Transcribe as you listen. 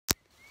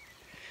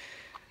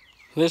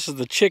This is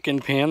the chicken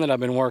pen that I've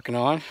been working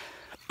on.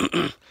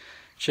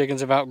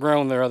 Chickens have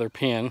outgrown their other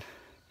pen.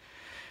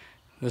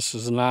 This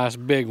is a nice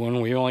big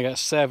one. We only got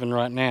 7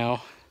 right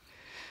now,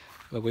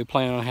 but we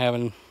plan on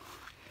having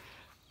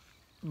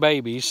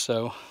babies,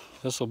 so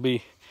this will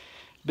be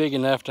big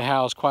enough to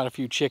house quite a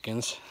few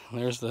chickens.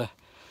 There's the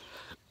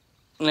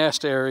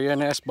nest area,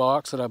 nest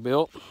box that I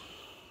built.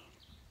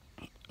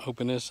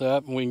 Open this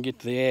up and we can get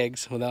to the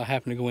eggs without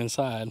having to go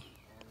inside.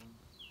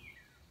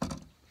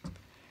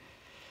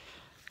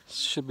 This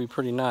should be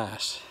pretty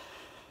nice.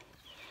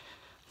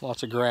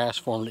 Lots of grass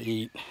for them to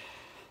eat.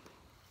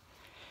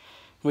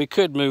 We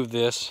could move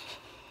this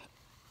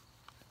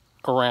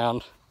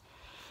around.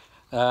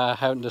 I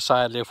haven't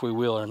decided if we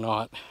will or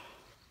not.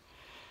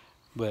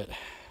 But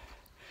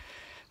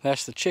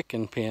that's the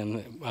chicken pen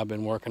that I've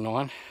been working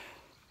on.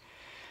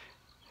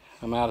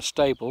 I'm out of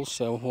staples,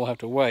 so we'll have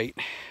to wait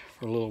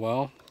for a little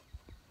while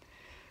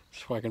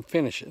so I can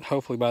finish it.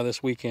 Hopefully by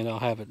this weekend I'll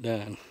have it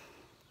done.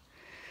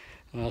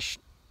 And I'll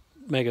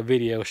make a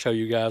video show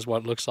you guys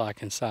what it looks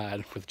like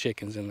inside with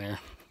chickens in there.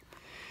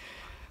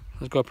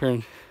 Let's go up here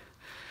and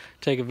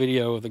take a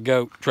video of the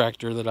goat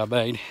tractor that I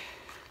made.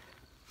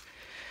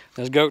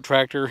 This goat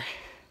tractor,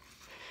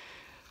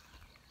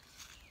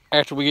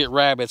 after we get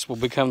rabbits, will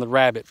become the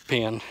rabbit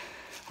pen,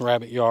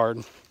 rabbit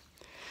yard.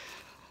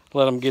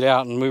 Let them get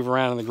out and move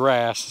around in the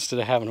grass instead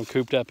of having them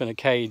cooped up in a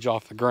cage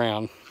off the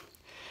ground.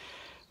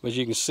 But as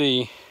you can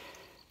see,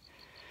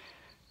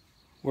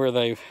 where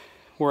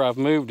I've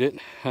moved it,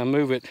 I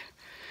move it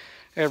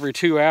every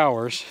 2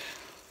 hours,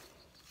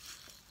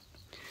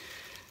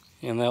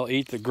 and they'll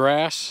eat the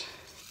grass,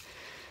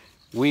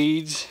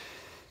 weeds,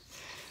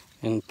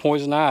 and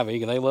poison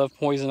ivy. They love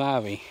poison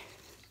ivy.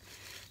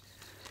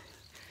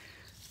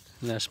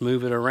 And let's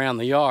move it around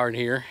the yard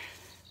here.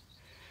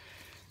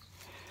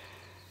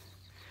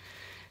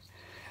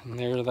 And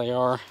there they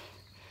are,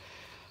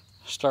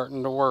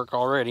 starting to work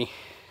already.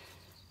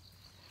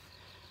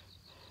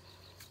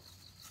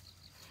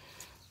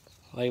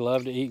 They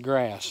love to eat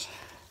grass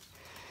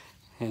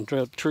and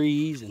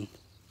trees and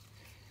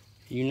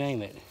you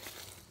name it.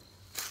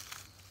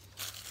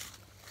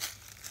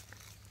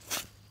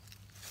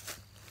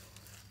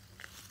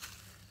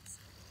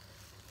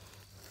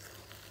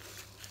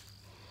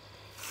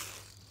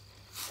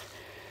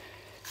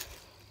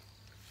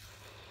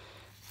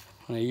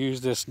 I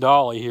use this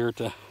dolly here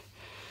to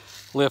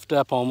lift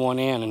up on one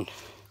end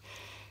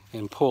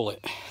and pull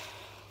it.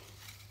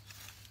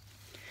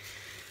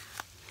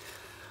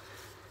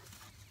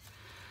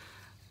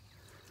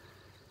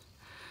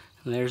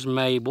 And there's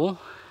Mabel,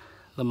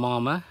 the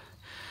mama,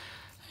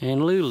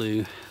 and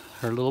Lulu,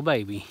 her little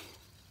baby.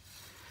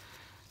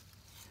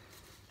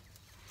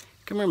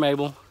 Come here,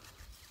 Mabel.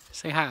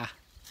 Say hi.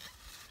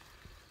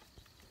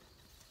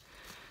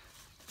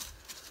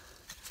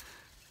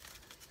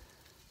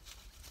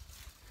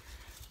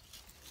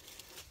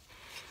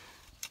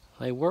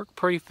 They work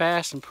pretty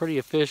fast and pretty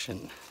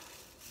efficient.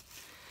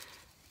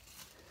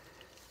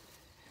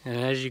 And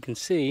as you can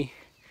see,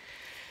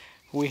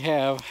 we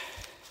have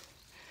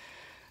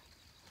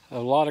a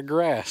lot of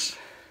grass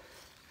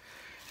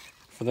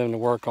for them to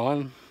work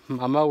on.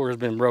 My mower has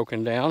been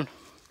broken down.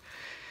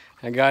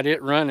 I got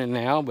it running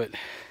now, but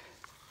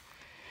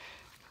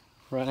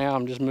right now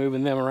I'm just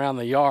moving them around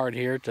the yard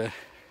here to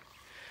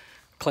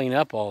clean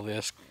up all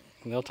this.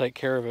 And they'll take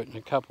care of it in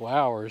a couple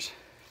hours.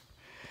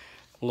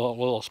 A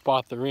little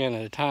spot they're in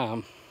at a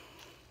time.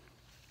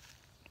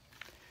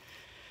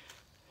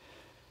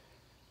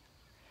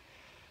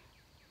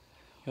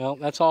 Well,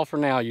 that's all for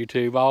now,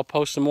 YouTube. I'll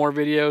post some more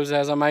videos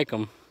as I make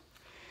them.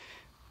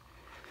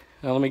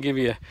 Now let me give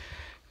you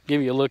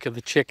a look at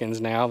the chickens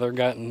now.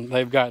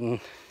 They've gotten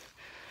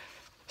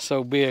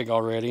so big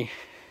already,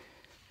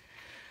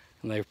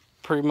 and they've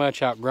pretty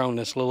much outgrown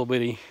this little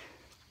bitty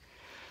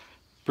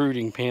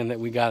brooding pen that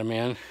we got them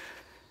in.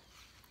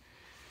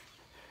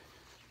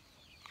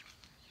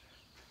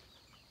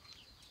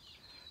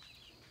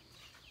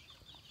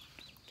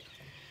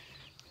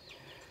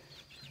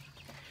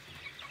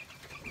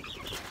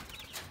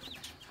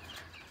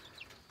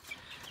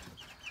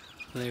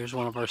 There's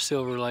one of our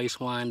silver lace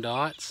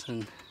Wyandottes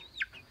and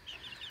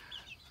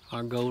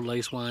our gold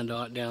lace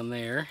Wyandotte down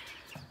there.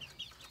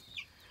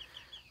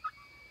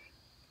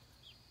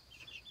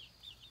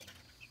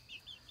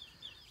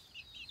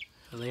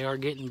 So they are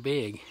getting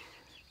big.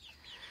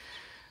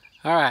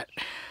 Alright,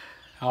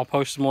 I'll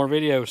post some more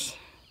videos.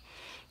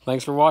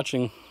 Thanks for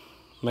watching.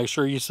 Make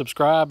sure you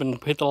subscribe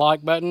and hit the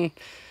like button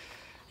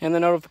and the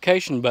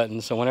notification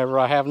button so whenever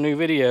I have new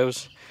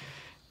videos,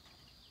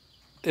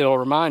 it'll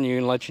remind you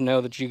and let you know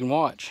that you can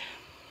watch.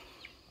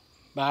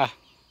 Bye.